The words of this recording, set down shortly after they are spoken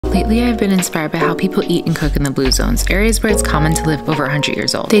Lately, I've been inspired by how people eat and cook in the blue zones, areas where it's common to live over 100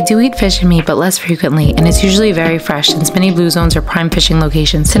 years old. They do eat fish and meat, but less frequently, and it's usually very fresh since many blue zones are prime fishing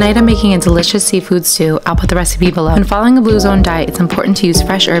locations. Tonight, I'm making a delicious seafood stew. I'll put the recipe below. When following a blue zone diet, it's important to use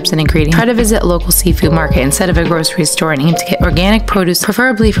fresh herbs and ingredients. Try to visit a local seafood market instead of a grocery store and aim to get organic produce,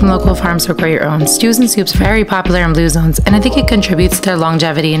 preferably from local farms or grow your own. Stews and soups are very popular in blue zones, and I think it contributes to their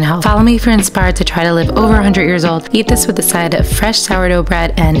longevity and health. Follow me if you're inspired to try to live over 100 years old. Eat this with a side of fresh sourdough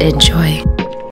bread and enjoy.